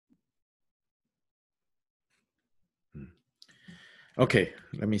Okay,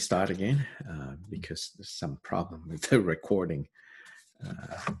 let me start again because there's some problem with the recording.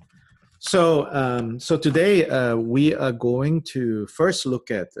 So today we are going to first look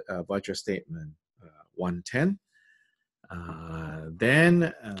at Vajra Statement 110.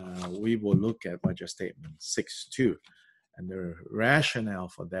 Then we will look at Vajra Statement 6.2. And the rationale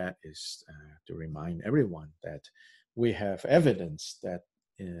for that is to remind everyone that we have evidence that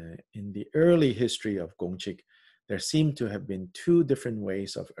in the early history of Gongchik, there seem to have been two different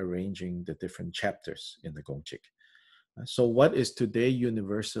ways of arranging the different chapters in the Gongchik. So what is today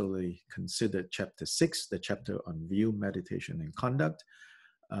universally considered chapter 6, the chapter on view, meditation, and conduct,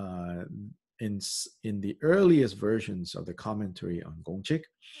 in the earliest versions of the commentary on Gongchik,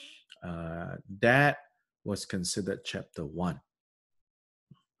 that was considered chapter 1.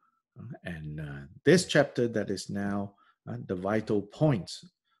 And this chapter that is now the vital points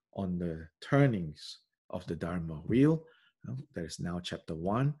on the turnings of the Dharma wheel, that is now chapter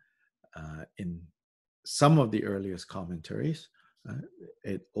 1. In some of the earliest commentaries,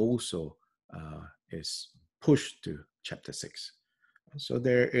 it also is pushed to chapter 6. So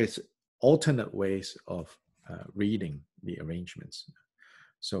there is alternate ways of reading the arrangements.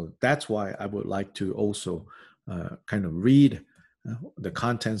 So that's why I would like to also kind of read the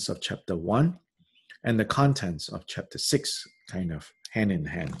contents of chapter 1 and the contents of chapter 6 kind of hand in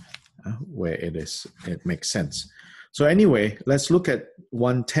hand, where it makes sense. So anyway, let's look at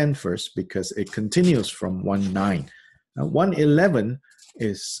 110 first because it continues from 1.9. 1.11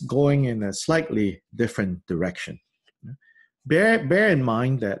 is going in a slightly different direction. Bear in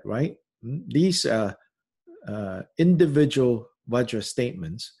mind that, right, these individual Vajra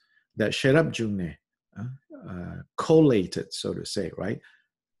statements that Sherab Jungne collated, so to say, right,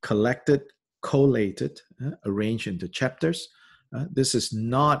 collected, collated, arranged into chapters. This is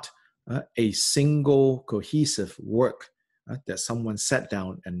not a single cohesive work that someone sat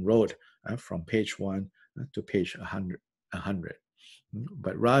down and wrote from page 1 to page 100,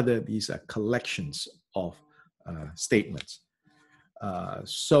 but rather these are collections of statements.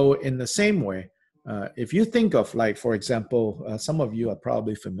 So in the same way, if you think of, like, for example, some of you are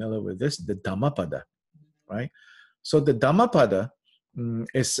probably familiar with this, the Dhammapada, right? So the Dhammapada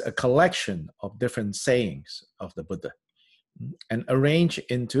is a collection of different sayings of the Buddha and arranged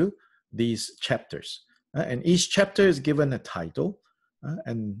into these chapters. And each chapter is given a title,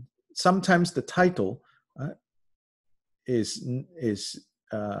 and sometimes the title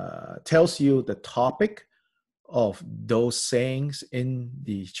tells you the topic of those sayings in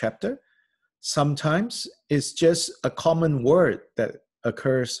the chapter. Sometimes it's just a common word that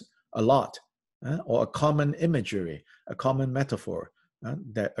occurs a lot, or a common imagery, a common metaphor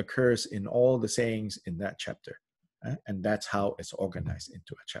that occurs in all the sayings in that chapter. And that's how it's organized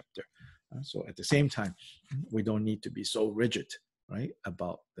into a chapter. So at the same time, we don't need to be so rigid, right,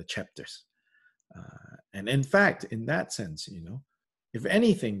 about the chapters. And in fact, in that sense, if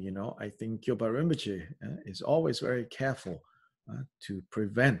anything, I think Kyopa Rinpoche is always very careful to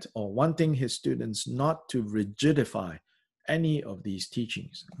prevent or wanting his students not to rigidify any of these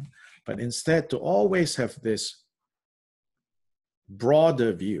teachings, but instead to always have this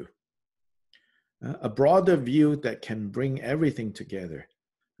broader view, a broader view that can bring everything together,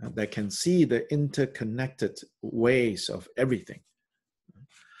 that can see the interconnected ways of everything.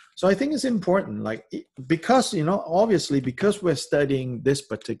 So I think it's important, like, because, obviously, because we're studying this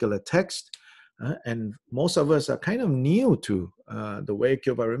particular text, and most of us are kind of new to the way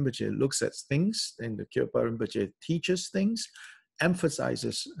Kyopa Rinpoche looks at things, and the Kyopa Rinpoche teaches things,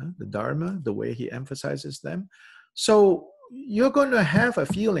 emphasizes the Dharma, the way he emphasizes them. So you're going to have a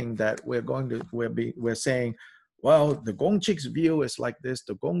feeling that we're saying, well, the Gongchik's view is like this,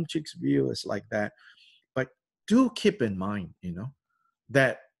 the Gongchik's view is like that. But do keep in mind,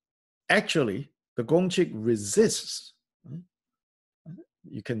 that actually the Gongchik resists.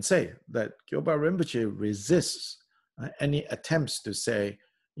 You can say that Kyopa Rinpoche resists any attempts to say,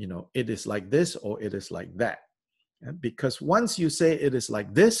 it is like this or it is like that. Because once you say it is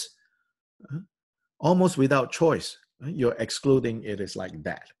like this, almost without choice, you're excluding it is like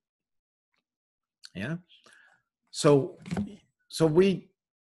that. Yeah. So we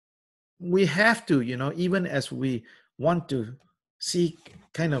have to, even as we want to see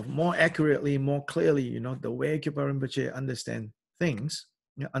kind of more accurately, more clearly, the way Kyopa Rinpoche understand things,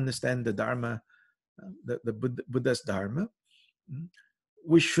 understand the Dharma, the Buddha's Dharma,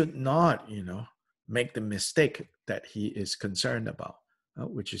 we should not, make the mistake that he is concerned about,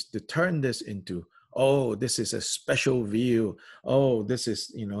 which is to turn this into, oh, this is a special view. Oh, this is,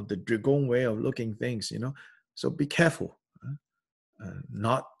 the Drigong way of looking things, So be careful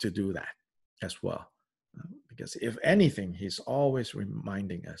not to do that as well. because if anything, he's always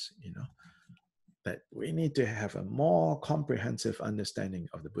reminding us, that we need to have a more comprehensive understanding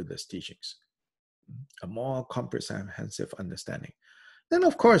of the Buddha's teachings, a more comprehensive understanding. Then,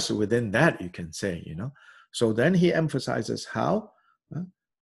 of course, within that, you can say, so then he emphasizes how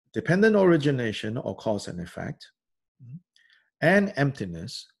dependent origination or cause and effect and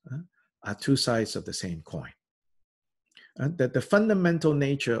emptiness are two sides of the same coin. That the fundamental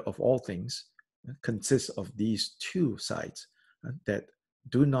nature of all things consists of these two sides that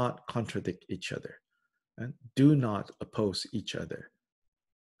do not contradict each other and do not oppose each other.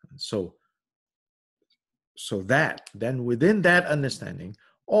 So that then within that understanding,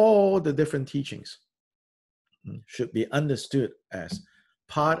 all the different teachings should be understood as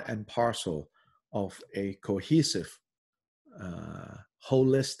part and parcel of a cohesive,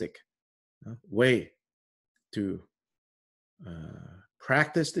 holistic way to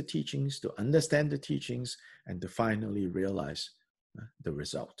practice the teachings, to understand the teachings, and to finally realize the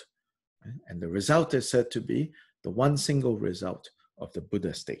result. And the result is said to be the one single result of the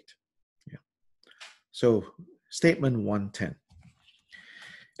Buddha state. Yeah. So, statement 110.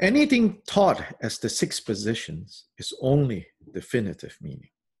 Anything taught as the six positions is only definitive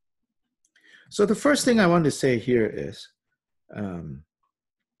meaning. So the first thing I want to say here is,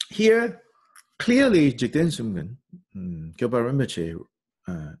 here, clearly Jigten Sumgen, Gyalpa Rinpoche,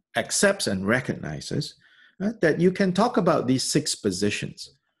 accepts and recognizes that you can talk about these six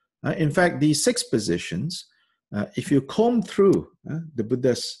positions. In fact, these six positions, if you comb through the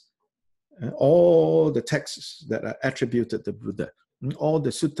Buddha's, all the texts that are attributed to Buddha, all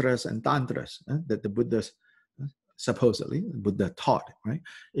the sutras and tantras that the Buddha, supposedly, Buddha taught, right?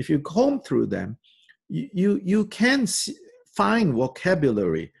 If you comb through them, you can find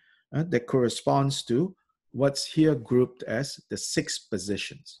vocabulary that corresponds to what's here grouped as the six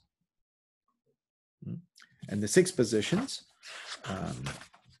positions. And the six positions,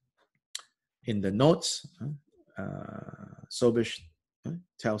 in the notes, Sobish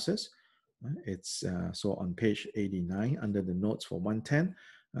tells us, it's so on page 89 under the notes for 110,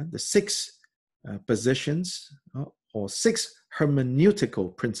 the six positions or six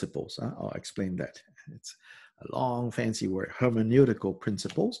hermeneutical principles. I'll explain that. It's a long fancy word. Hermeneutical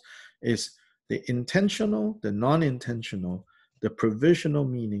principles is the intentional, the non-intentional, the provisional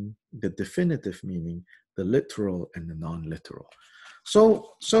meaning, the definitive meaning, the literal, and the non-literal.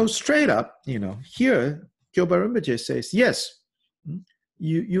 So straight up, here Gyalpa Rinpoche says, yes,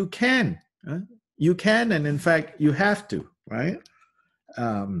 you can, and in fact you have to, right?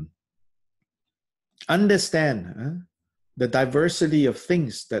 Understand the diversity of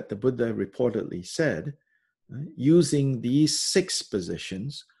things that the Buddha reportedly said, using these six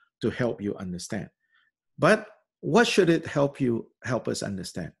positions to help you understand. But what should it help us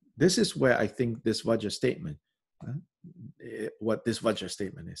understand? This is where I think this Vajra statement, what this Vajra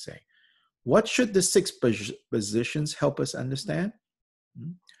statement is saying. What should the six positions help us understand?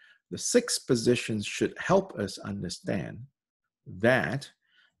 The six positions should help us understand that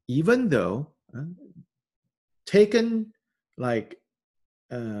even though taken like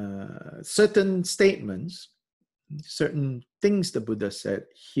certain statements, certain things the Buddha said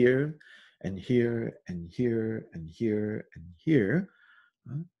here and here and here and here and here,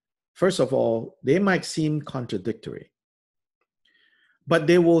 first of all, they might seem contradictory. But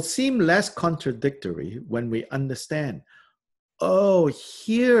they will seem less contradictory when we understand, oh,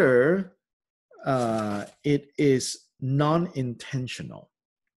 here it is non-intentional.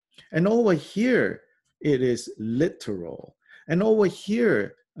 And over here, it is literal. And over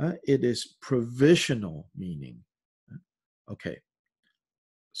here, it is provisional meaning. Okay,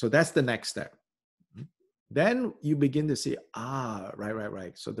 so that's the next step. Then you begin to see,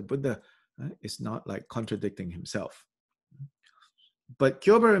 right. So the Buddha is not like contradicting himself. But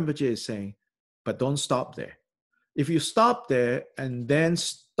Gyalpa Rinpoche is saying, but don't stop there. If you stop there and then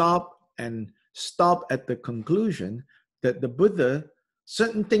stop at the conclusion that the Buddha,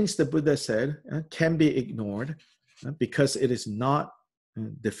 certain things the Buddha said can be ignored because it is not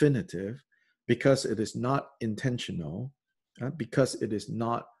definitive, because it is not intentional, because it is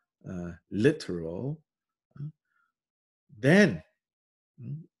not literal, then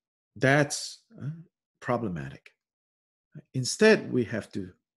that's problematic. Instead, we have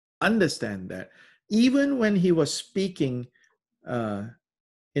to understand that even when he was speaking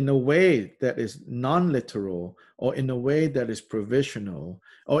in a way that is non-literal, or in a way that is provisional,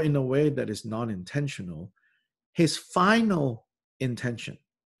 or in a way that is non-intentional, his final intention,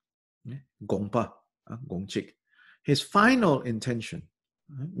 Gongpa, Gongchik, his final intention,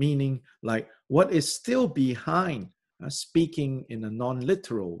 meaning like what is still behind speaking in a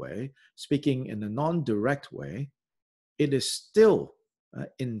non-literal way, speaking in a non-direct way, it is still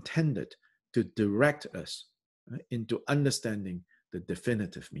intended to direct us into understanding the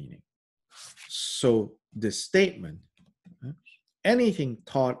definitive meaning. So this statement, anything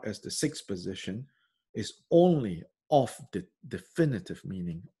taught as the sixth position, is only of the definitive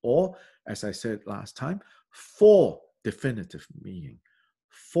meaning, or as I said last time, for definitive meaning,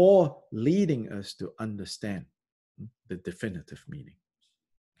 for leading us to understand the definitive meaning.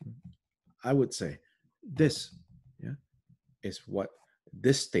 I would say this is what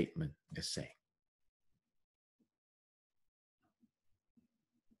this statement is saying.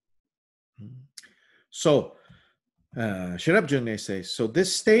 So, Shirab Jungne says, so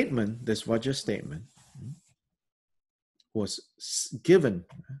this statement, this Vajra statement, was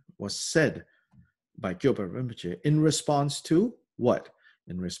said by Gyopa Rinpoche in response to what?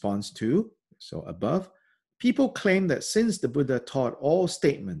 In response to, so above, people claim that since the Buddha taught all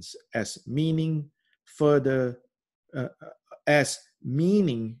statements as meaning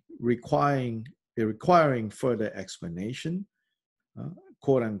requiring further explanation,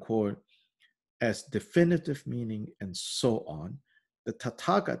 quote unquote, as definitive meaning and so on, the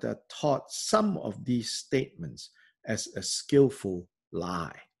Tathagata taught some of these statements as a skillful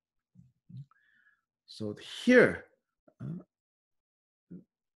lie. So here,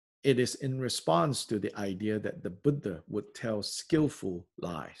 it is in response to the idea that the Buddha would tell skillful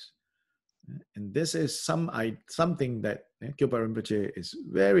lies. And this is something that Gyopa Rinpoche is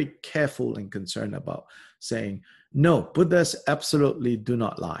very careful and concerned about, saying, no, Buddhas absolutely do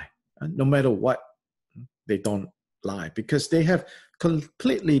not lie. No matter what, they don't lie, because they have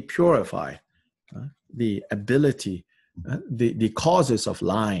completely purified the ability, the causes of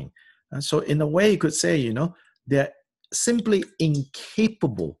lying. So in a way, you could say, they're simply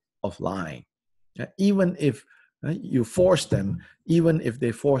incapable of lying. Even if you force them, even if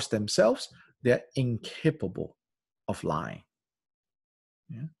they force themselves, they're incapable of lying.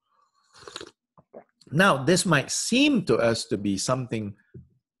 Yeah? Now, this might seem to us to be something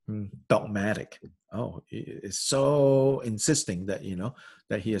dogmatic. Oh, he is so insisting that,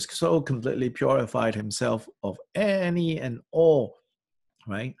 that he has so completely purified himself of any and all,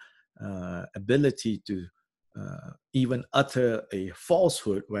 right, ability to even utter a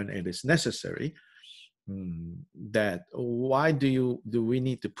falsehood when it is necessary. That why do we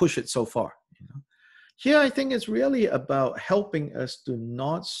need to push it so far? Here, I think it's really about helping us to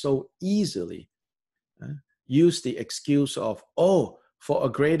not so easily use the excuse of, oh, for a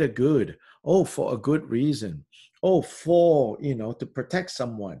greater good, oh, for a good reason, oh, for, to protect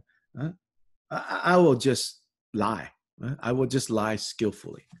someone. I will just lie. I will just lie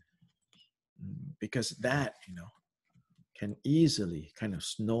skillfully. Because that, can easily kind of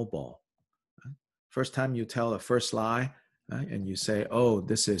snowball. First time you tell a first lie, and you say, oh,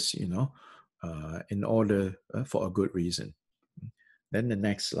 this is, in order for a good reason. Then the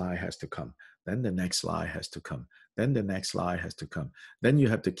next lie has to come. Then the next lie has to come. Then the next lie has to come. Then you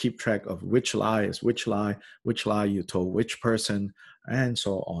have to keep track of which lie is which lie you told which person, and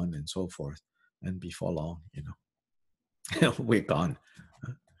so on and so forth. And before long, we're gone.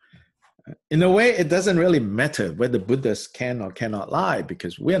 In a way, it doesn't really matter whether Buddhas can or cannot lie,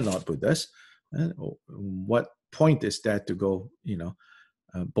 because we're not Buddhas. What point is that to go,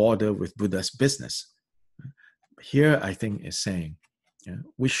 bother with Buddha's business? Here, I think, is saying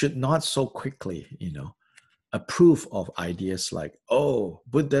we should not so quickly, approve of ideas like, oh,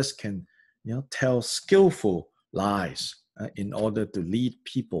 Buddhas can, tell skillful lies in order to lead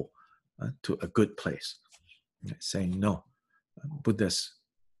people to a good place. Saying, no, Buddhas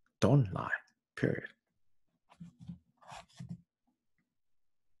don't lie, period.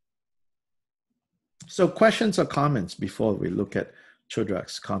 So questions or comments before we look at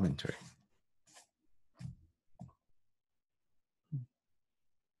Chodrak's commentary?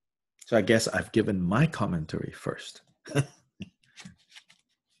 So I guess I've given my commentary first.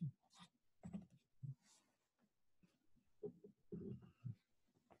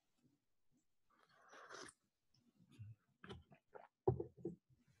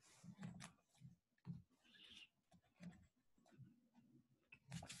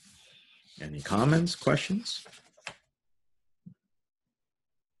 Any comments, questions?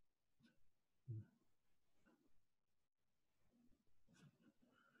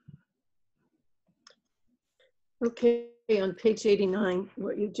 Okay, on page 89,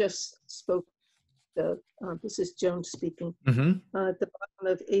 what you just spoke of, this is Joan speaking. At the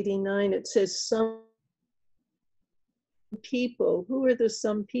bottom of 89, it says some people. Who are the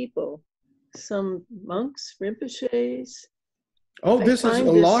some people? Some monks, Rinpoches? Oh, this is a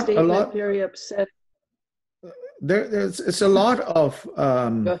lot. Very upset. it's a lot of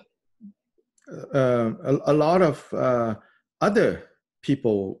a lot of other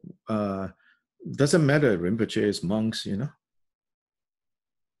people. Doesn't matter Rinpoches, monks, you know.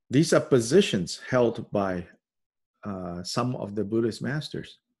 These are positions held by some of the Buddhist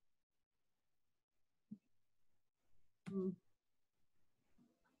masters.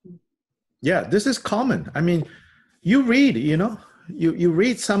 Yeah, this is common. I mean, you read, you know, you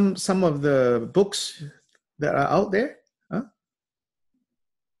read some of the books that are out there. Huh?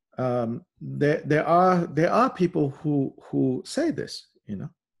 There are people who say this, you know.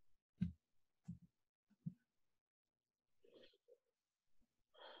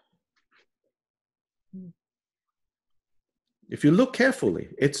 If you look carefully,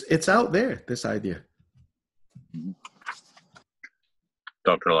 it's out there, this idea.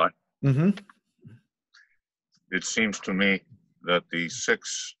 Dr. Lai. Mm-hmm. It seems to me that the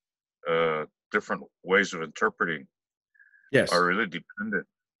 6 different ways of interpreting are really dependent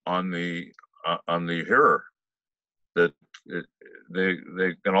on the hearer. That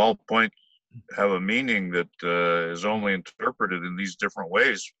they can all have a meaning that is only interpreted in these different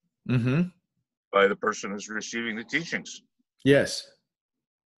ways by the person who's receiving the teachings. Yes.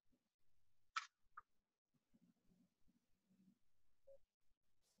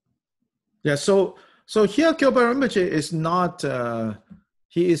 Yeah. So here Kyopa Rinpoche is not.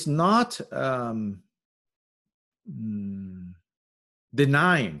 He is not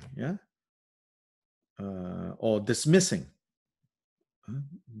denying, yeah, or dismissing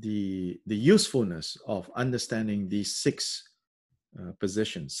the usefulness of understanding these 6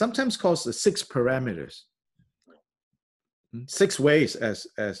 positions, sometimes called the 6 parameters, 6 ways,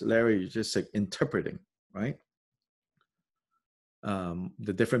 as Larry just said, interpreting, right?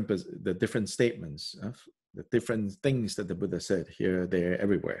 The different statements, the different things that the Buddha said here, there,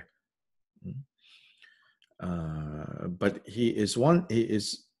 everywhere. But he is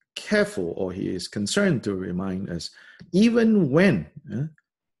careful, or he is concerned to remind us, even when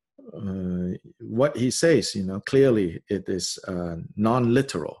what he says, you know, clearly it is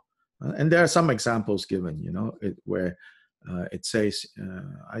non-literal. And there are some examples given, you know, where it says,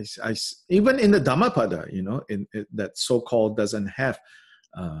 even in the Dhammapada, you know, that so-called doesn't have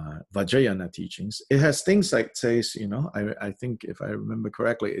Vajrayana teachings, it has things like says, you know, I think if I remember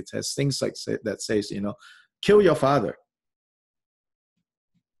correctly, it has things like that says, you know, kill your father.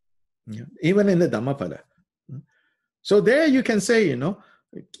 Yeah. Even in the Dhammapada. So there you can say, you know,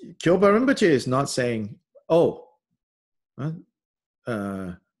 Kyopa Rinpoche is not saying, oh,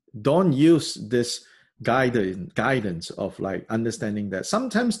 don't use this guidance of like understanding that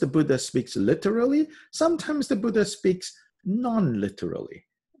sometimes the Buddha speaks literally, sometimes the Buddha speaks non-literally.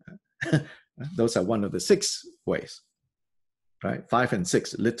 Those are one of the 6 ways, right? 5 and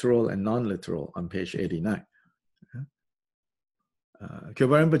 6, literal and non-literal, on page 89.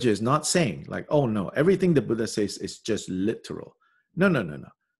 Kyopa Rinpoche is not saying like, oh no, everything the Buddha says is just literal. No.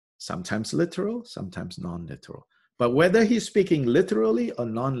 Sometimes literal, sometimes non-literal. But whether he's speaking literally or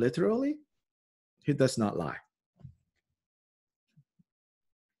non-literally, he does not lie.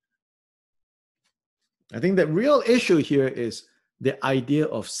 I think the real issue here is the idea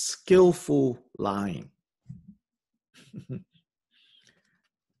of skillful lying.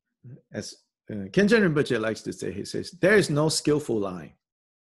 As Khenchen Rinpoche likes to say, he says, there is no skillful lying.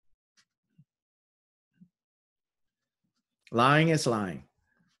 Lying is lying.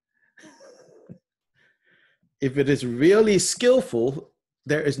 If it is really skillful,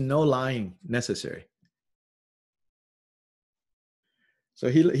 there is no lying necessary. So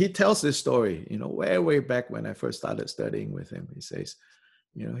he tells this story, you know, way back when I first started studying with him. He says,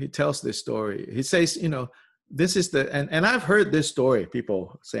 you know, he tells this story. He says, you know, this is and I've heard this story,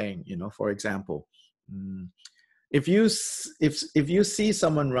 people saying, you know, for example, if you see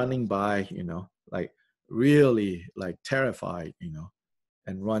someone running by, you know, like really like terrified, you know,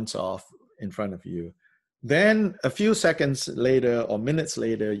 and runs off in front of you, then a few seconds later or minutes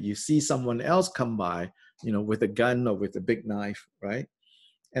later, you see someone else come by, you know, with a gun or with a big knife, right?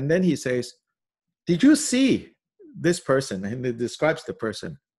 And then he says, did you see this person? And he describes the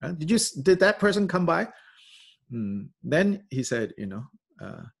person. Did that person come by? Then he said, you know,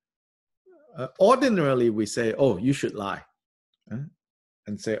 ordinarily we say, oh, you should lie.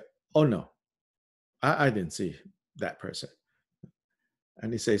 And say, oh no, I didn't see that person.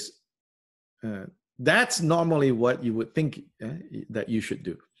 And he says, that's normally what you would think that you should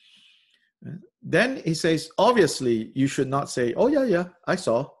do. Then he says, obviously, you should not say, oh, yeah, I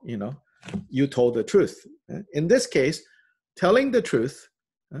saw, you know, you told the truth. In this case, telling the truth,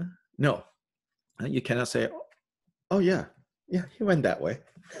 no. You cannot say, oh, yeah, he went that way,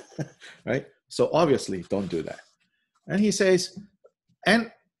 right? So obviously, don't do that. And he says,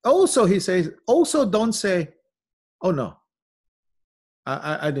 and also he says, also don't say, oh no,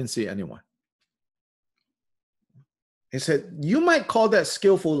 I didn't see anyone. He said, you might call that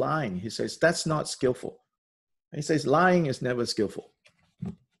skillful lying. He says, that's not skillful. He says, lying is never skillful.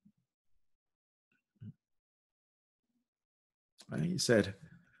 And he said,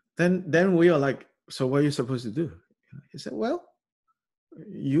 then we are like, so what are you supposed to do? He said, well,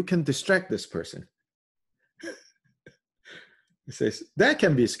 you can distract this person. He says, that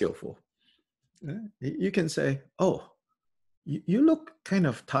can be skillful. You can say, oh, you look kind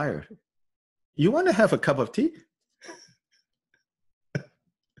of tired. You want to have a cup of tea?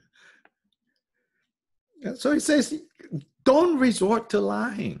 So he says, don't resort to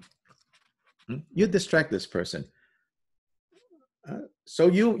lying. You distract this person. So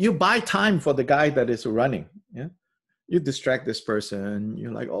you buy time for the guy that is running. Yeah, you distract this person.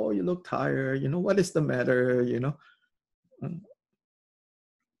 You're like, oh, you look tired. You know, what is the matter? You know.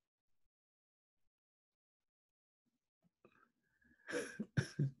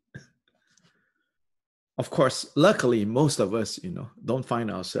 Of course, luckily, most of us, you know, don't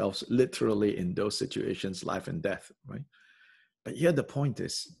find ourselves literally in those situations, life and death, right? But here the point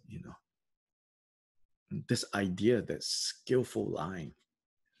is, you know, this idea that skillful lying.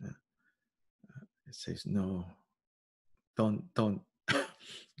 It says, no, don't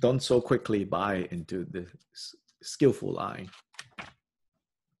so quickly buy into the skillful lying.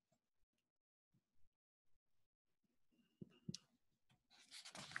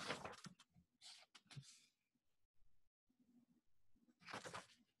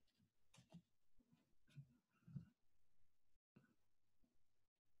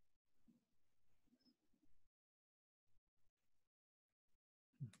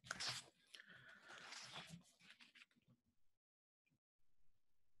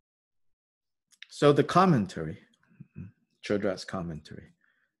 So the commentary, Chodra's commentary,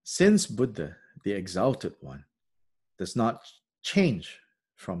 since Buddha, the exalted one, does not change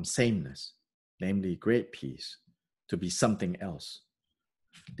from sameness, namely great peace, to be something else,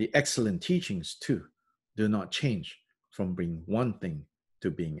 the excellent teachings too do not change from being one thing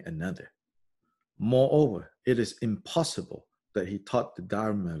to being another. Moreover, it is impossible that he taught the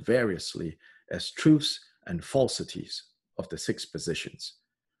Dharma variously as truths and falsities of the six positions,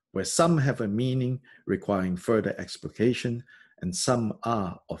 where some have a meaning requiring further explication and some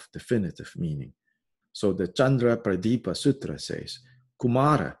are of definitive meaning. So the Chandra Pradipa Sutra says,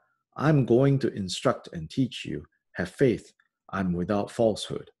 Kumara, I'm going to instruct and teach you. Have faith, I'm without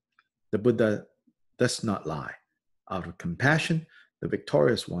falsehood. The Buddha does not lie. Out of compassion, the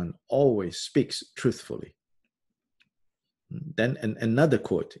victorious one always speaks truthfully. Then another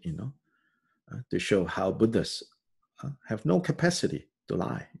quote, you know, to show how Buddhas have no capacity to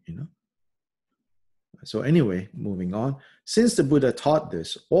lie, you know. So anyway, moving on. Since the Buddha taught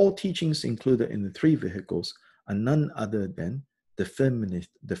this, all teachings included in the three vehicles are none other than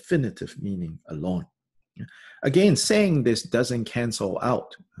definitive meaning alone. Again, saying this doesn't cancel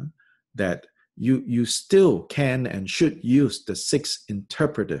out that you still can and should use the six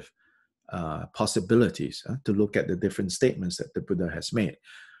interpretive possibilities to look at the different statements that the Buddha has made.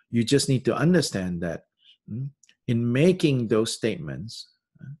 You just need to understand that in making those statements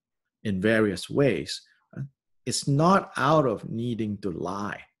in various ways, it's not out of needing to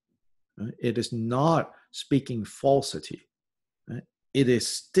lie. It is not speaking falsity. It is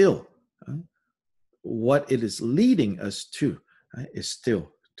still what it is leading us to is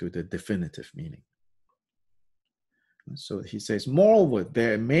still to the definitive meaning. So he says, moreover,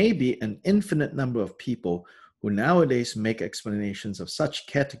 there may be an infinite number of people who nowadays make explanations of such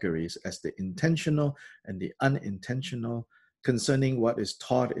categories as the intentional and the unintentional concerning what is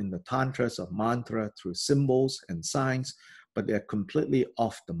taught in the tantras of mantra through symbols and signs, but they're completely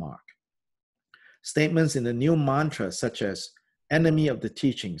off the mark. Statements in the new mantra such as enemy of the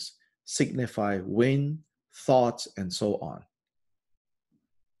teachings signify wind, thoughts, and so on.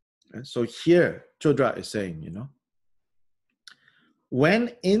 And so here, Chodra is saying, you know,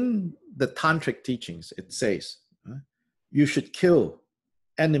 when in the tantric teachings, it says, you should kill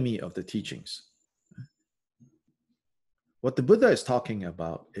enemy of the teachings. What the Buddha is talking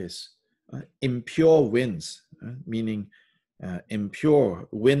about is impure winds, meaning impure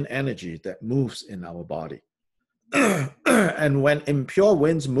wind energy that moves in our body. And when impure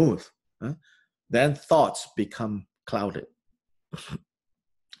winds move, then thoughts become clouded.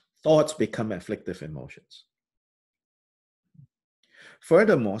 Thoughts become afflictive emotions.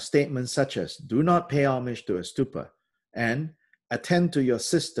 Furthermore, statements such as do not pay homage to a stupa and attend to your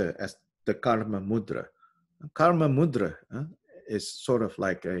sister as the karma mudra. Karma mudra is sort of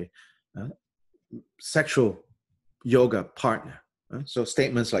like a sexual yoga partner. So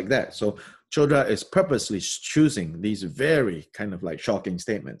statements like that. So Chodra is purposely choosing these very kind of like shocking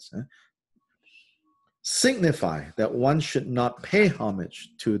statements. Signify that one should not pay homage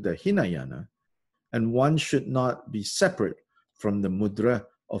to the Hinayana, and one should not be separate from the mudra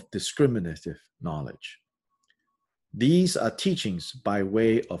of discriminative knowledge. These are teachings by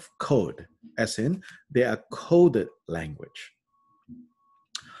way of code, as in they are coded language.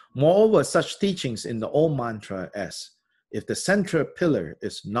 Moreover, such teachings in the old mantra as, if the central pillar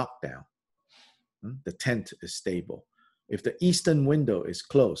is knocked down, the tent is stable. If the eastern window is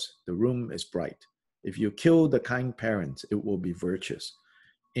closed, the room is bright. If you kill the kind parent, it will be virtuous.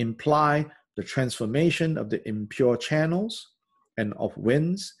 Imply the transformation of the impure channels and of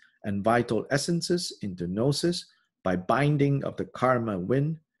winds and vital essences into gnosis by binding of the karma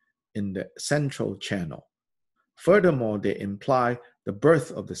wind in the central channel. Furthermore, they imply the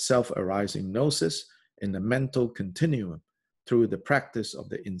birth of the self-arising gnosis in the mental continuum through the practice of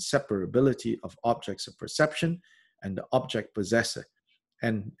the inseparability of objects of perception and the object possessor,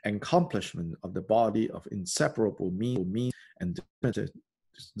 and accomplishment of the body of inseparable means and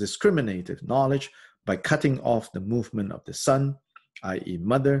discriminative knowledge by cutting off the movement of the sun, i.e.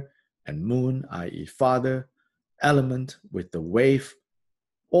 mother, and moon, i.e. father, element with the wave,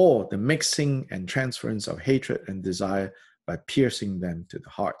 or the mixing and transference of hatred and desire by piercing them to the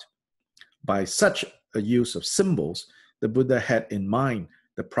heart. By such a use of symbols, the Buddha had in mind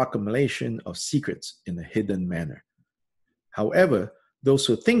the proclamation of secrets in a hidden manner. However, those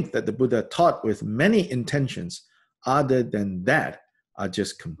who think that the Buddha taught with many intentions other than that are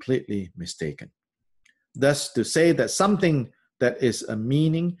just completely mistaken. Thus, to say that something that is a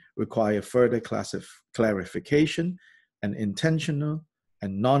meaning requires further clarification and intentional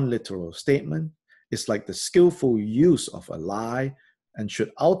and non-literal statement is like the skillful use of a lie and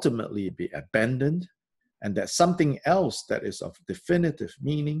should ultimately be abandoned, and that something else that is of definitive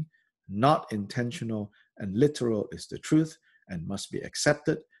meaning, not intentional and literal is the truth and must be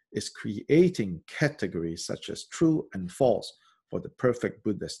accepted, is creating categories such as true and false for the perfect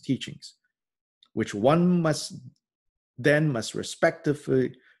Buddha's teachings, which one must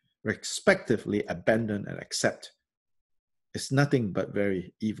respectively abandon and accept. It's nothing but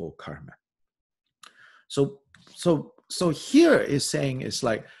very evil karma. So here is saying, it's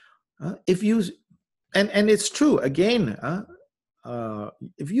like, if you, and it's true, again,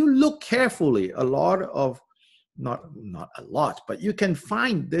 if you look carefully, a lot of, not a lot, but you can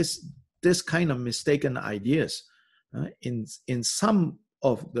find this kind of mistaken ideas in some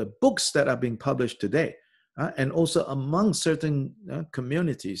of the books that are being published today. And also among certain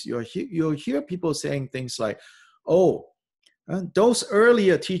communities, you'll hear people saying things like, oh, those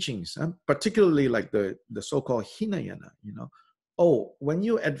earlier teachings, particularly like the so-called Hinayana, oh, when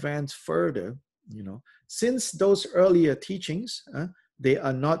you advance further, since those earlier teachings, they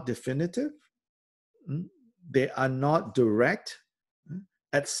are not definitive, they are not direct,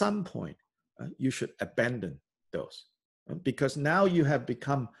 at some point, you should abandon those, because now you have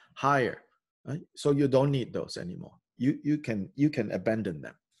become higher, so you don't need those anymore. You can abandon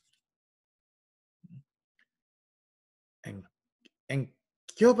them. And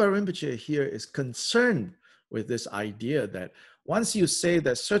Kyoba Rinpoche here is concerned with this idea that once you say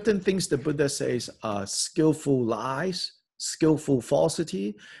that certain things the Buddha says are skillful lies, skillful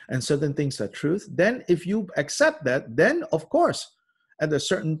falsity, and certain things are truth, then if you accept that, then of course, at a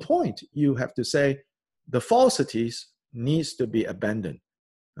certain point, you have to say the falsities needs to be abandoned,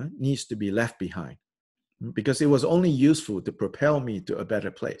 needs to be left behind, because it was only useful to propel me to a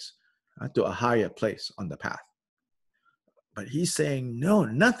better place, to a higher place on the path. But he's saying, no,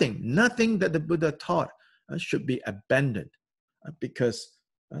 nothing that the Buddha taught should be abandoned, because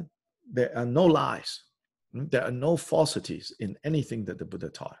there are no lies, there are no falsities in anything that the Buddha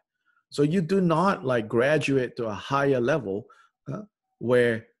taught. So you do not like graduate to a higher level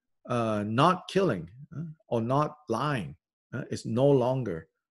where not killing or not lying is no longer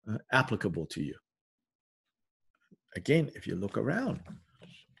applicable to you. Again, if you look around,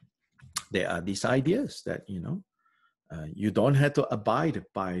 there are these ideas that, you don't have to abide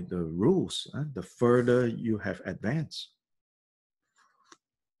by the rules the further you have advanced.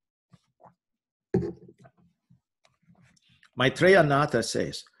 Maitreya Natha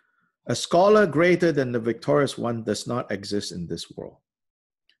says, a scholar greater than the victorious one does not exist in this world.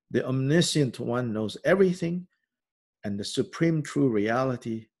 The omniscient one knows everything, and the supreme true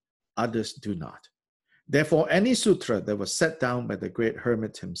reality, others do not. Therefore, any sutra that was set down by the great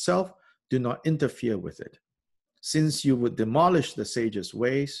hermit himself, do not interfere with it. Since you would demolish the sage's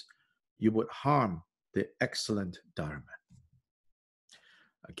ways, you would harm the excellent Dharma.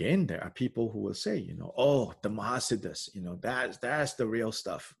 Again, there are people who will say, oh, the Mahasiddhas, that's the real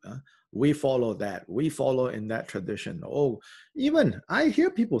stuff. We follow that. We follow in that tradition. Oh, even I hear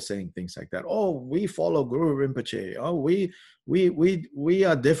people saying things like that. Oh, we follow Guru Rinpoche. Oh, we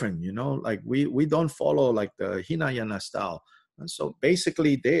are different. Like we don't follow like the Hinayana style. And so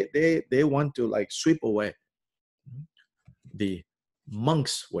basically, they want to like sweep away the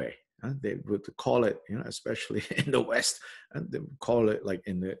monks' way. They would call it, especially in the West, and they would call it like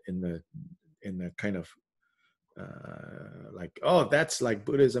in the kind of like, oh, that's like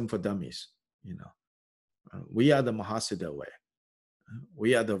Buddhism for dummies. We are the Mahasiddha way.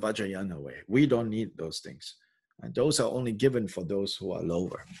 We are the Vajrayana way. We don't need those things, and those are only given for those who are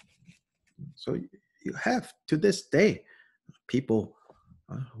lower. So you have to this day people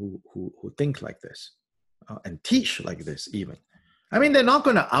who think like this and teach like this even. I mean, they're not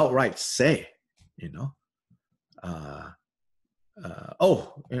going to outright say,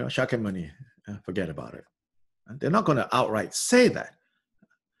 Shakyamuni, forget about it. They're not going to outright say that.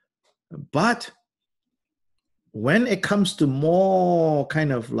 But when it comes to more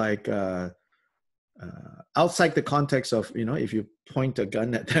kind of like outside the context of, if you point a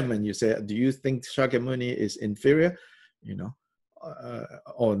gun at them and you say, do you think Shakyamuni is inferior?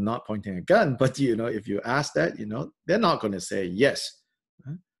 Or not pointing a gun, but if you ask that, they're not going to say yes.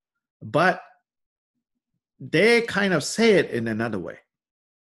 But they kind of say it in another way.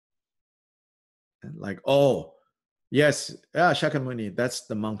 Like, oh, yes, Shakyamuni, that's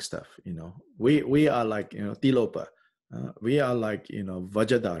the monk stuff. We are like, Tilopa. We are like,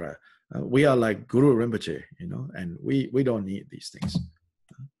 Vajradhara. We are like Guru Rinpoche, and we don't need these things.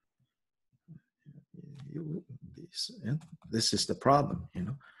 This is the problem,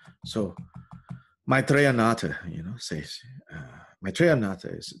 So Maitreya Natha, says, Maitreya Natha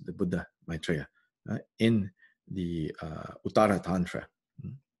is the Buddha Maitreya in the Uttara Tantra.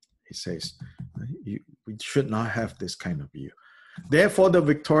 He says, we should not have this kind of view. Therefore, the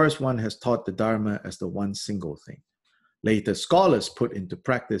victorious one has taught the Dharma as the one single thing. Later scholars put into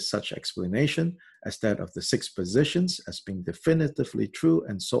practice such explanation as that of the 6 positions as being definitively true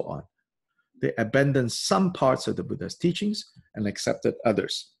and so on. They abandoned some parts of the Buddha's teachings and accepted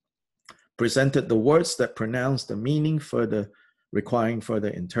others, presented the words that pronounce the meaning requiring further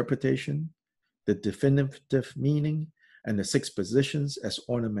interpretation, the definitive meaning, and the 6 positions as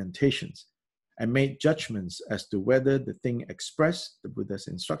ornamentations, and made judgments as to whether the thing expressed, the Buddha's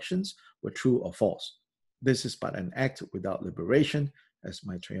instructions, were true or false. This is but an act without liberation, as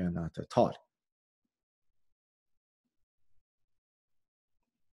Maitreya Natha taught.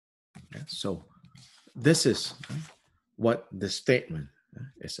 So this is what the statement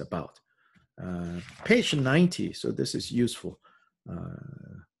is about. Page 90, so this is useful.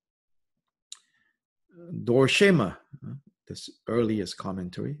 Dorshema, this earliest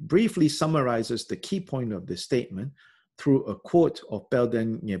commentary, briefly summarizes the key point of this statement through a quote of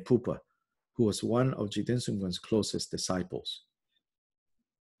Pelden Nyepupa, who was one of Jigten Sungkwan's closest disciples.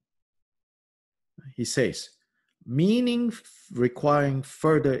 He says, meaning requiring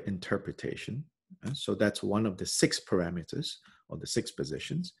further interpretation, so that's one of the 6 parameters or the 6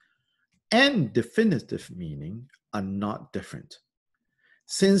 positions, and definitive meaning are not different.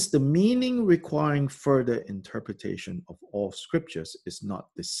 Since the meaning requiring further interpretation of all scriptures is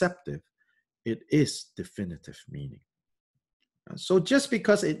not deceptive, it is definitive meaning. So just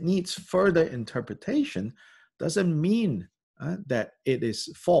because it needs further interpretation doesn't mean that it is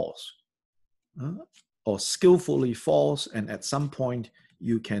false. Or skillfully false, and at some point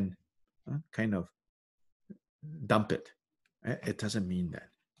you can kind of dump it. It doesn't mean that.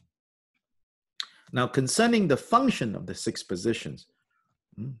 Now, concerning the function of the 6 positions,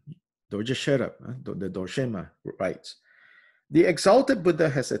 Dorje Sherab, the Dorshema writes, the exalted Buddha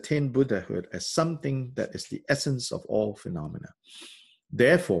has attained Buddhahood as something that is the essence of all phenomena.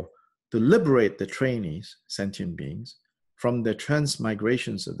 Therefore, to liberate the trainees, sentient beings, from the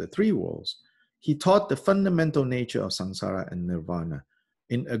transmigrations of the 3 worlds, he taught the fundamental nature of samsara and nirvana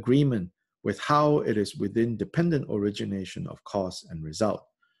in agreement with how it is within dependent origination of cause and result.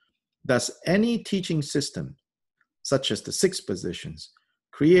 Thus, any teaching system, such as the 6 positions,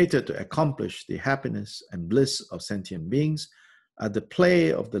 created to accomplish the happiness and bliss of sentient beings, are the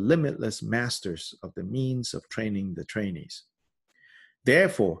play of the limitless masters of the means of training the trainees.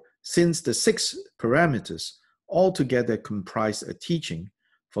 Therefore, since the 6 parameters altogether comprise a teaching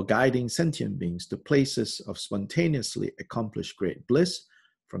for guiding sentient beings to places of spontaneously accomplished great bliss,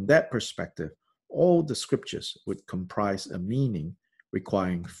 from that perspective, all the scriptures would comprise a meaning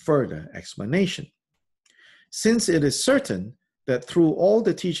requiring further explanation. Since it is certain that through all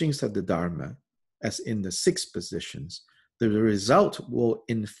the teachings of the Dharma, as in the 6 positions, the result will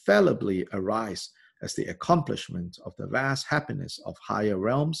infallibly arise as the accomplishment of the vast happiness of higher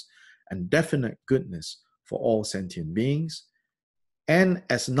realms and definite goodness for all sentient beings, and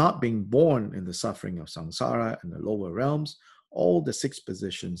as not being born in the suffering of samsara and the lower realms, all the 6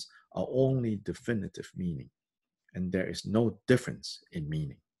 positions are only definitive meaning, and there is no difference in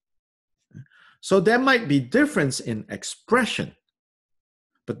meaning. So there might be difference in expression,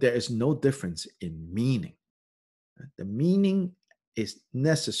 but there is no difference in meaning. The meaning is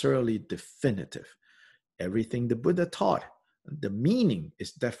necessarily definitive. Everything the Buddha taught, the meaning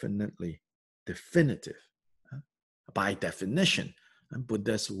is definitely definitive. By definition,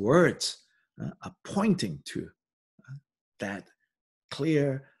 Buddha's words are pointing to that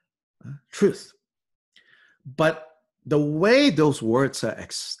clear truth. But the way those words are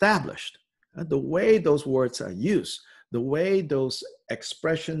established, the way those words are used, the way those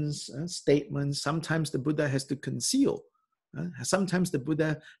expressions, statements, sometimes the Buddha has to conceal. Sometimes the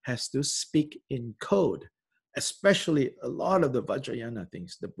Buddha has to speak in code, especially a lot of the Vajrayana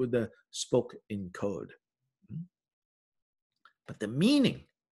things, the Buddha spoke in code. But the meaning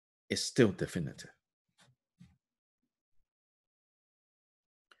is still definitive.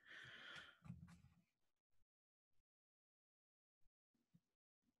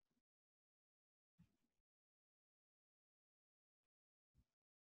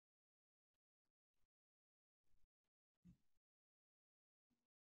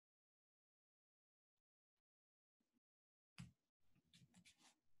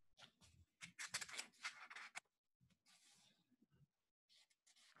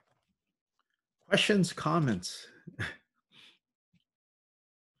 Questions, comments?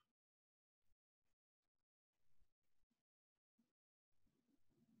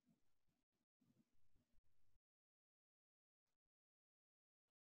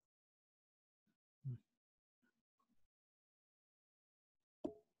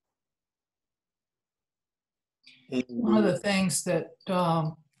 One of the things that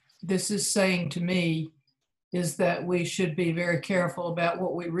this is saying to me is that we should be very careful about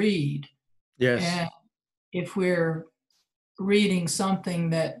what we read. Yes. And if we're reading something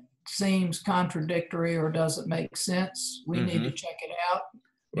that seems contradictory or doesn't make sense, we need to check it out,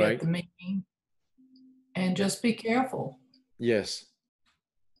 get the meaning, and just be careful. Yes.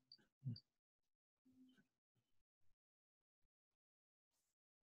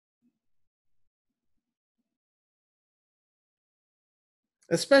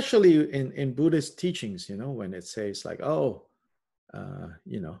 Especially in Buddhist teachings, you know, when it says like, oh,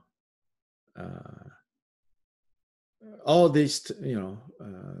 you know, all these, you know,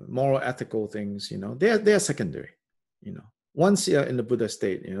 moral, ethical things, you know, they're secondary, you know. Once you're in the Buddha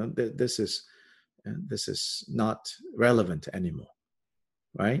state, you know, this is not relevant anymore,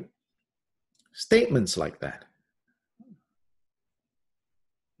 right? Statements like that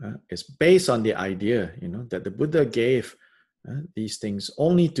is based on the idea, you know, that the Buddha gave these things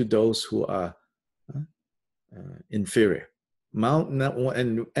only to those who are inferior. And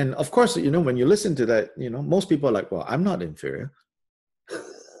of course, you know, when you listen to that, you know, most people are like, well, I'm not inferior.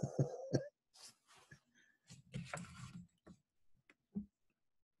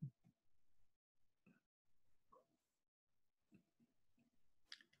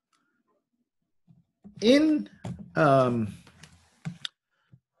 In at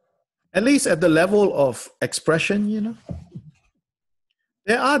least at the level of expression, you know,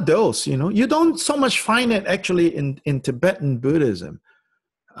 there are those, you know, you don't so much find it actually in Tibetan Buddhism,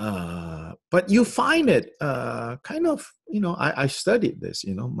 but you find it kind of, you know, I studied this,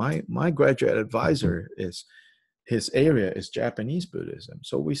 you know, my graduate advisor is, his area is Japanese Buddhism.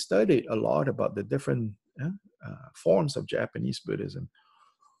 So we studied a lot about the different forms of Japanese Buddhism.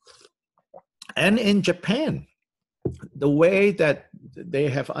 And in Japan, the way that they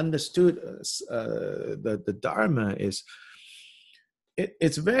have understood the Dharma is,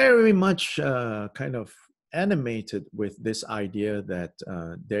 it's very much kind of animated with this idea that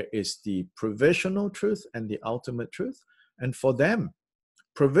there is the provisional truth and the ultimate truth. And for them,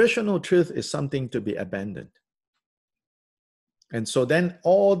 provisional truth is something to be abandoned. And so then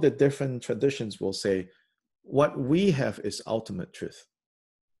all the different traditions will say, what we have is ultimate truth.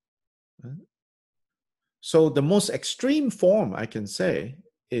 So the most extreme form, I can say,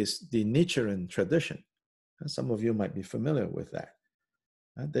 is the Nichiren tradition. Some of you might be familiar with that.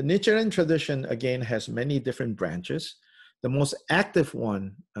 The Nichiren tradition, again, has many different branches. The most active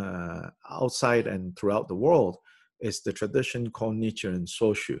one outside and throughout the world is the tradition called Nichiren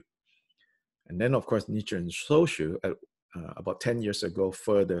Soshu. And then, of course, Nichiren Soshu, about 10 years ago,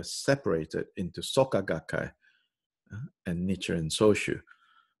 further separated into Soka Gakkai and Nichiren Soshu.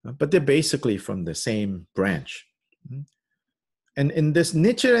 But they're basically from the same branch. And in this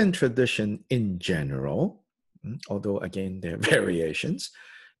Nichiren tradition in general, although again there are variations,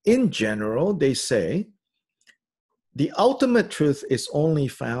 in general, they say the ultimate truth is only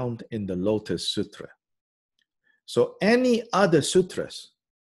found in the Lotus Sutra. So any other sutras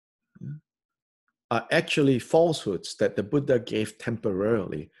are actually falsehoods that the Buddha gave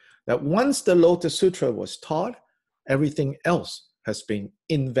temporarily. That once the Lotus Sutra was taught, everything else has been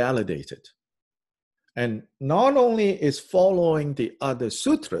invalidated. And not only is following the other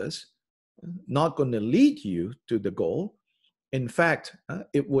sutras not going to lead you to the goal, in fact,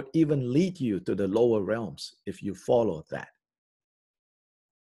 it would even lead you to the lower realms if you follow that.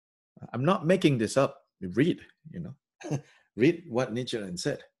 I'm not making this up. Read, read what Nichiren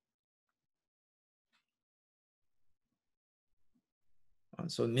said.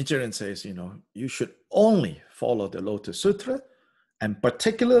 So Nichiren says, you should only follow the Lotus Sutra, and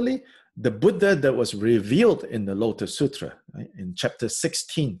particularly the Buddha that was revealed in the Lotus Sutra, right? In chapter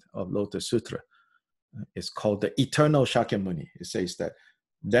 16 of Lotus Sutra. It's called the Eternal Shakyamuni. It says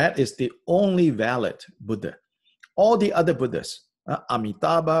that is the only valid Buddha. All the other Buddhas,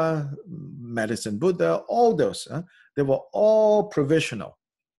 Amitabha, Medicine Buddha, all those, they were all provisional.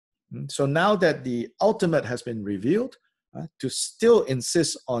 So now that the ultimate has been revealed, to still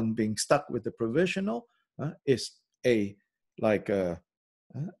insist on being stuck with the provisional is a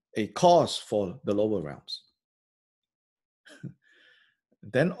cause for the lower realms.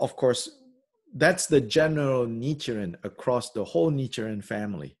 Then, of course, that's the general Nichiren across the whole Nichiren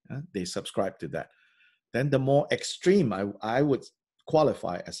family. They subscribe to that. Then the more extreme, I would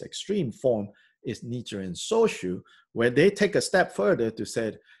qualify as extreme form, is Nichiren Soshu, where they take a step further to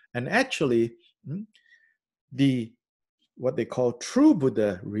say, and actually, what they call true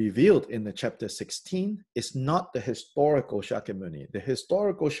Buddha revealed in the chapter 16 is not the historical Shakyamuni. The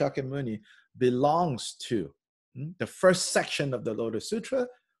historical Shakyamuni belongs to the first section of the Lotus Sutra,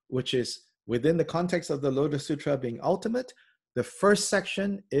 which is within the context of the Lotus Sutra being ultimate. The first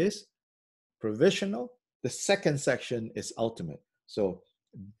section is provisional. The second section is ultimate. So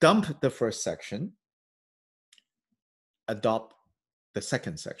dump the first section, adopt the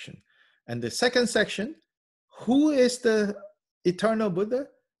second section. And the second section, who is the eternal Buddha?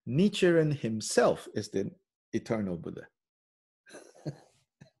 Nichiren himself is the eternal Buddha.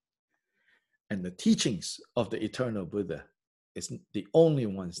 And the teachings of the eternal Buddha is the only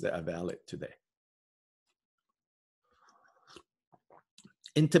ones that are valid today.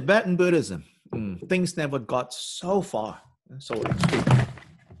 In Tibetan Buddhism, things never got so far, so extreme.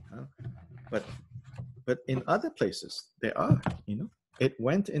 But in other places, they are, it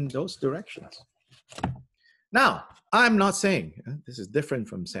went in those directions. Now, I'm not saying, this is different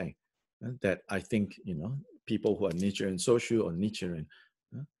from saying that I think, people who are Nichiren Soshu or Nichiren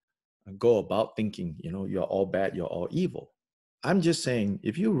go about thinking, you're all bad, you're all evil. I'm just saying,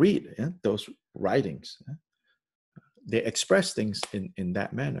 if you read those writings, they express things in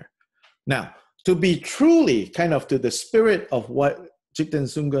that manner. Now, to be truly kind of to the spirit of what Jigten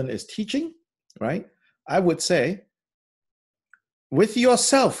Sungön is teaching, right? I would say, with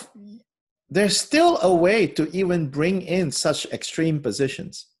yourself, there's still a way to even bring in such extreme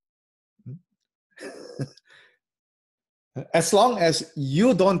positions. As long as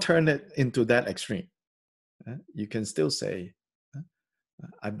you don't turn it into that extreme, you can still say,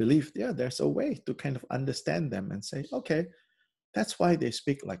 I believe, there's a way to kind of understand them and say, okay, that's why they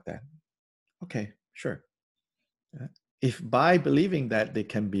speak like that. Okay, sure. If by believing that they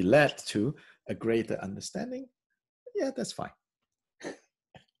can be led to a greater understanding, that's fine.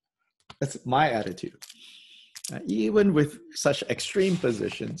 That's my attitude. Even with such extreme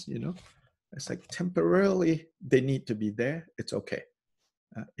positions, it's like temporarily they need to be there. It's okay.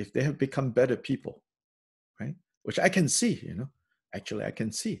 If they have become better people, right? Which I can see, actually I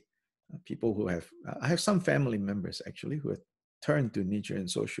can see people who have, I have some family members actually who have turned to Nichiren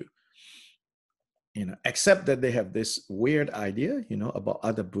Soshu, except that they have this weird idea, about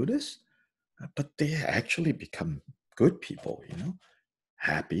other Buddhists, but they actually become good people,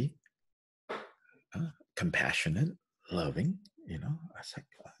 happy, compassionate, loving, I was like,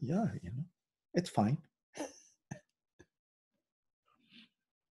 it's fine.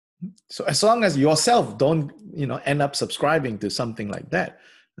 So as long as yourself don't, end up subscribing to something like that,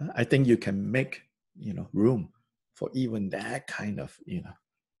 I think you can make, room for even that kind of,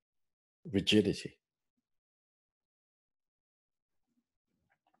 rigidity.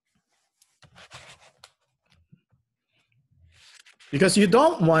 Because you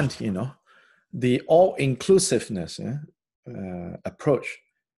don't want, the all-inclusiveness approach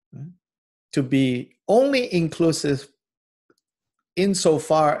to be only inclusive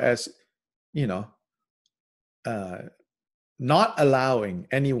insofar as, not allowing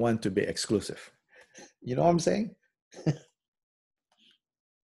anyone to be exclusive. You know what I'm saying?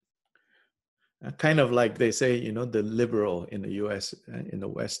 Kind of like they say, you know, the liberal in the US, in the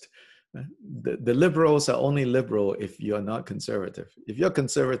West, the liberals are only liberal if you're not conservative. If you're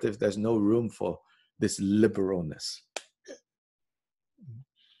conservative, there's no room for this liberalness.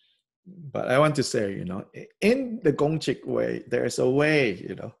 But I want to say, you know, in the Gongchik way, there's a way,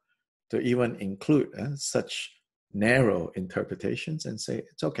 you know, to even include such narrow interpretations and say,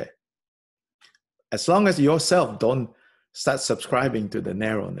 it's okay. As long as yourself don't start subscribing to the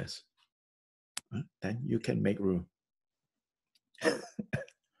narrowness, then you can make room.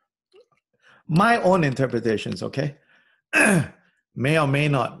 My own interpretations, okay, may or may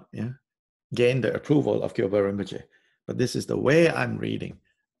not gain the approval of Kyoba Rinpoche, but this is the way I'm reading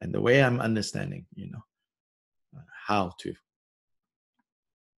and the way I'm understanding, you know, how to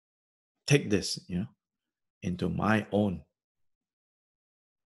take this, you know, into my own.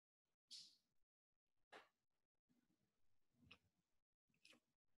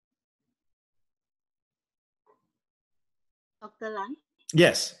 Dr. Lan?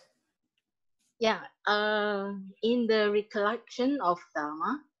 Yes. Yeah, in the recollection of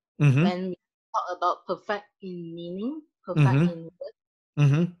Dharma, Mm-hmm. when we talk about perfect in meaning, perfect in word,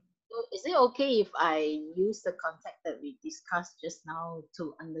 so is it okay if I use the concept that we discussed just now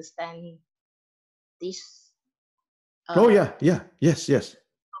to understand this? Yes.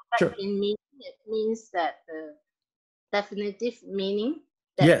 Sure. In meaning, it means that the definitive meaning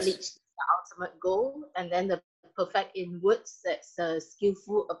that leads to the ultimate goal, and then the perfect in words, that's a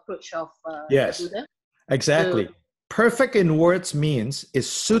skillful approach of the Buddha. Exactly. So, perfect in words means it's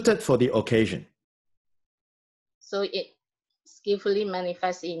suited for the occasion. So it skillfully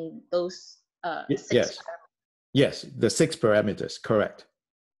manifests in those six parameters. Yes, the 6 parameters, correct.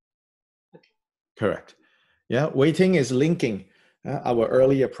 Okay. Correct. Yeah, waiting is linking our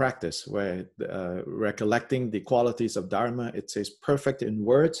earlier practice where recollecting the qualities of Dharma, it says perfect in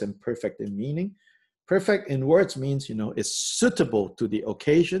words and perfect in meaning. Perfect in words means, you know, it's suitable to the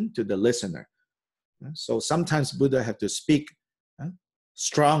occasion, to the listener. So sometimes Buddha had to speak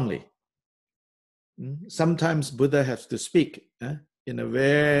strongly. Sometimes Buddha has to speak in a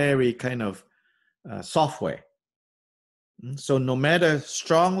very kind of soft way. So no matter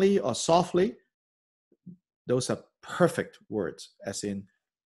strongly or softly, those are perfect words, as in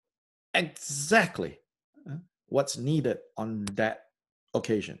exactly what's needed on that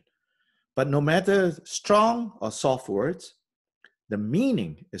occasion. But no matter strong or soft words, the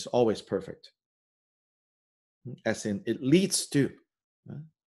meaning is always perfect. As in, it leads to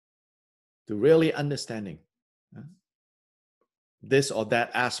really understanding this or that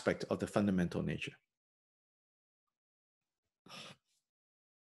aspect of the fundamental nature.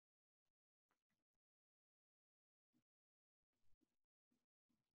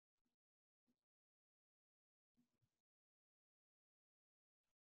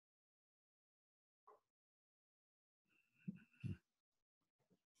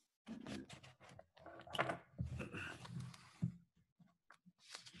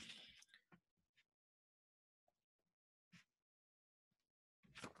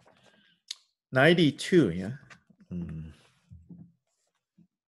 "92, yeah?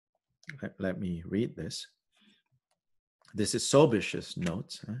 Let me read this. This is Sobish's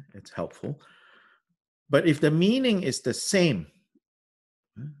notes. It's helpful. But if the meaning is the same,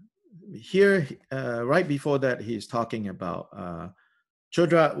 here, right before that, he's talking about,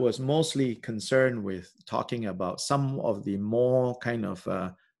 Chodra was mostly concerned with talking about some of the more kind of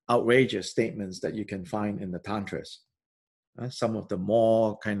outrageous statements that you can find in the Tantras, some of the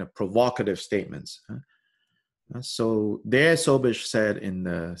more kind of provocative statements. So there, Sobish said in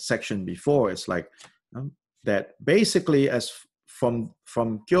the section before, it's like that basically, as from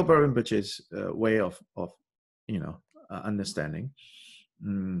Kyoba Rinpoche's way of you know understanding,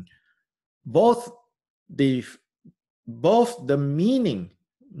 both the meaning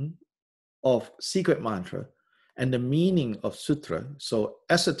of secret mantra and the meaning of sutra, so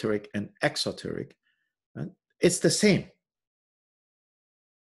esoteric and exoteric, it's the same.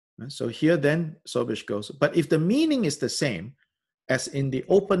 So here then Sobish goes, but if the meaning is the same as in the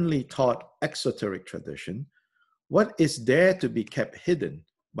openly taught exoteric tradition, what is there to be kept hidden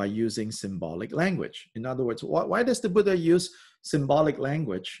by using symbolic language? In other words, why does the Buddha use symbolic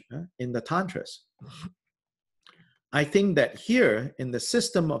language in the Tantras? I think that here in the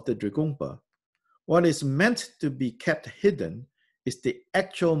system of the Drigungpa, what is meant to be kept hidden is the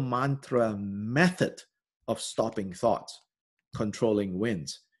actual mantra method of stopping thoughts, controlling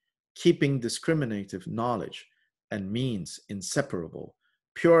winds, keeping discriminative knowledge and means inseparable,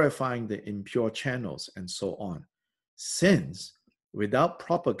 purifying the impure channels, and so on. since without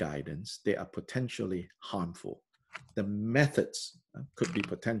proper guidance, they are potentially harmful. The methods could be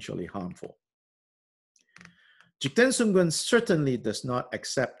potentially harmful. Jigten Sungkun certainly does not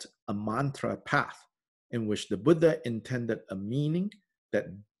accept a mantra path in which the Buddha intended a meaning that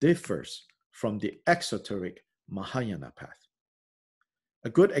differs from the exoteric Mahayana path. A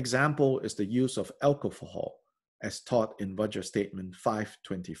good example is the use of alcohol as taught in Vajra Statement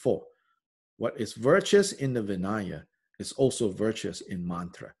 524. What is virtuous in the Vinaya is also virtuous in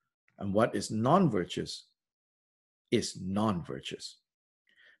mantra, and what is non-virtuous is non-virtuous.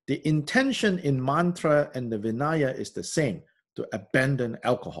 The intention in mantra and the Vinaya is the same, to abandon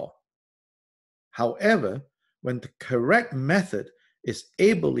alcohol. However, when the correct method is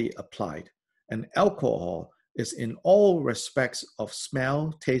ably applied and alcohol is in all respects of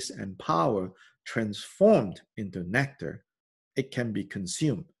smell, taste, and power transformed into nectar, it can be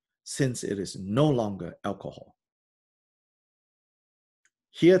consumed since it is no longer alcohol.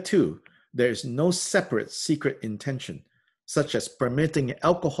 Here too, there is no separate secret intention, such as permitting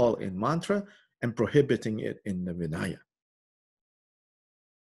alcohol in mantra and prohibiting it in the Vinaya.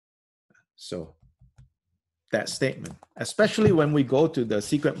 So that statement, especially when we go to the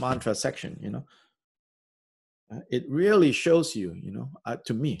secret mantra section, it really shows you,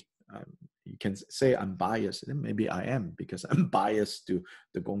 to me, you can say I'm biased, and maybe I am because I'm biased to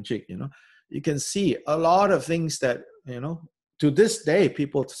the Gongchik, you can see a lot of things that, to this day,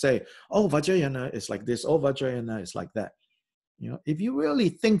 people say, oh, Vajrayana is like this, oh, Vajrayana is like that. If you really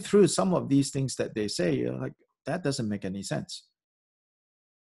think through some of these things that they say, you're like, that doesn't make any sense.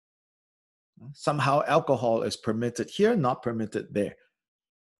 Somehow alcohol is permitted here, not permitted there.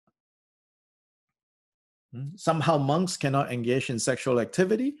 Somehow monks cannot engage in sexual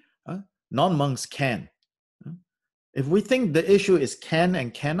activity, non-monks can. If we think the issue is can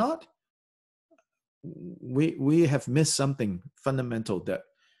and cannot, we have missed something fundamental that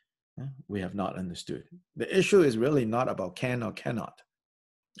we have not understood. The issue is really not about can or cannot,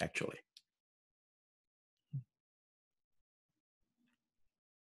 actually.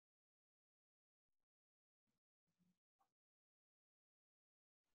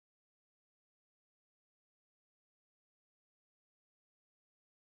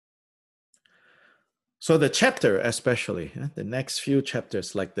 So the chapter, especially the next few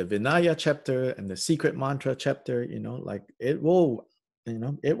chapters, like the Vinaya chapter and the secret mantra chapter, like it will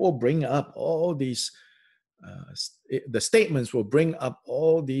bring up all these, the statements will bring up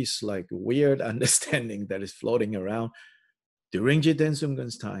all these like weird understanding that is floating around during Jigten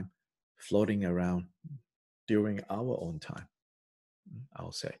Sungkun's time, floating around during our own time,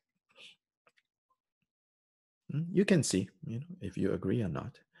 I'll say. You can see, if you agree or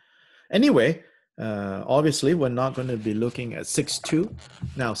not. Anyway, obviously, we're not going to be looking at 6.2.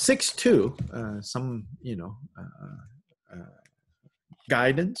 Now, 6.2, some,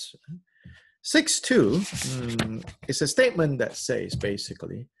 guidance. 6.2 is a statement that says,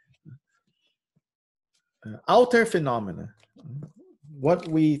 basically, outer phenomena, what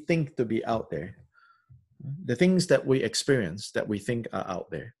we think to be out there, the things that we experience that we think are out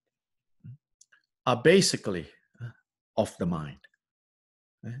there, are basically of the mind.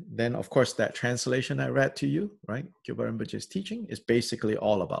 Then, of course, that translation I read to you, right? Gyalpa Rinpoche's teaching is basically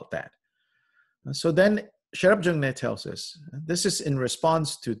all about that. So then Sherab Jungne tells us, this is in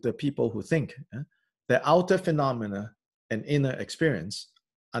response to the people who think that outer phenomena and inner experience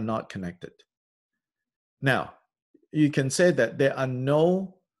are not connected. Now, you can say that there are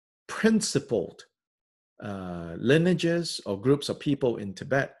no principled lineages or groups of people in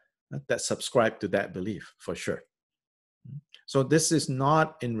Tibet that subscribe to that belief, for sure. So this is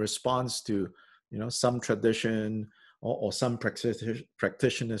not in response to, some tradition or some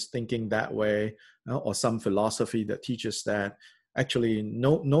practitioners thinking that way, or some philosophy that teaches that. Actually,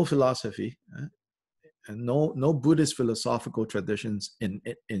 no philosophy and no Buddhist philosophical traditions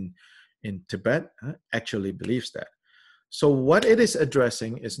in Tibet actually believes that. So what it is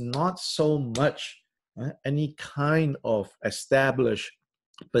addressing is not so much any kind of established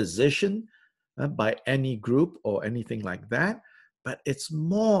position by any group or anything like that, but it's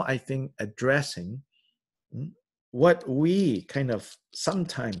more, I think, addressing what we kind of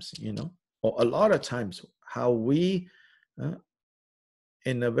sometimes, or a lot of times, how we,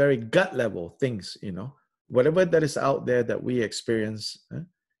 in a very gut level, things, whatever that is out there that we experience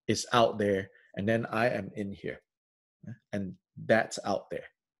is out there, and then I am in here, and that's out there.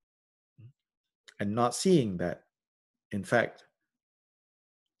 And not seeing that, in fact,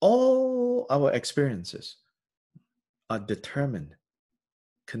 all our experiences are determined,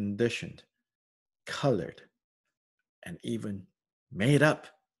 conditioned, colored, and even made up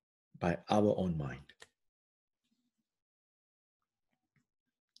by our own mind.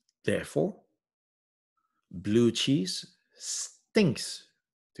 Therefore, blue cheese stinks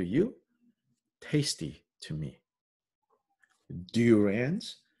to you, tasty to me.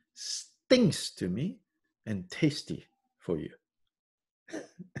 Durians stinks to me and tasty for you.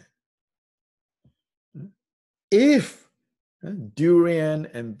 If durian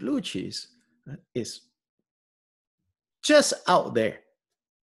and blue cheese is just out there,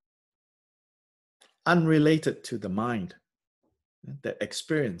 unrelated to the mind that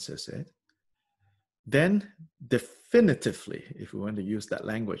experiences it, then definitively, if we want to use that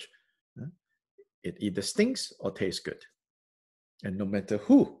language, it either stinks or tastes good. And no matter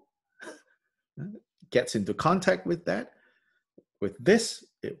who gets into contact with that, with this,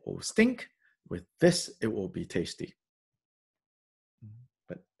 it will stink. With this, it will be tasty.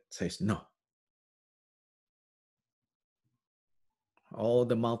 But it says no. All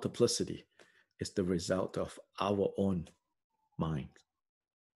the multiplicity is the result of our own mind.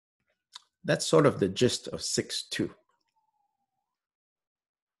 That's sort of the gist of 6.2.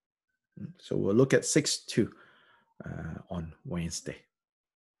 So we'll look at 6.2 on Wednesday.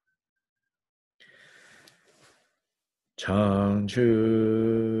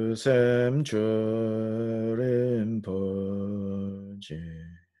 Changchu Semcho Rinpoche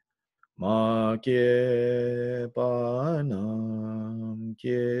Ma Kye Pa Nam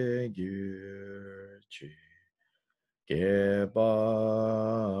Kye Gyurchi Kye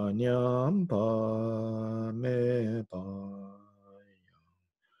Pa Nyam Pa Me Pa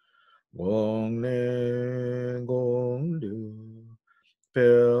Gong Ne Gong Du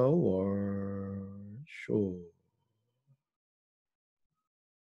Pel War Sho